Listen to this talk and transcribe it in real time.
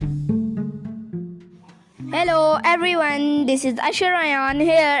Hello everyone, this is Asharayan.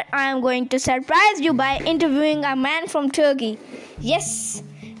 Here I am going to surprise you by interviewing a man from Turkey. Yes,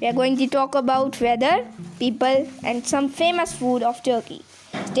 we are going to talk about weather, people and some famous food of Turkey.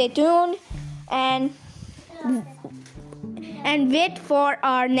 Stay tuned and wait for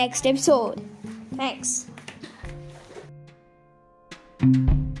our next episode. Thanks.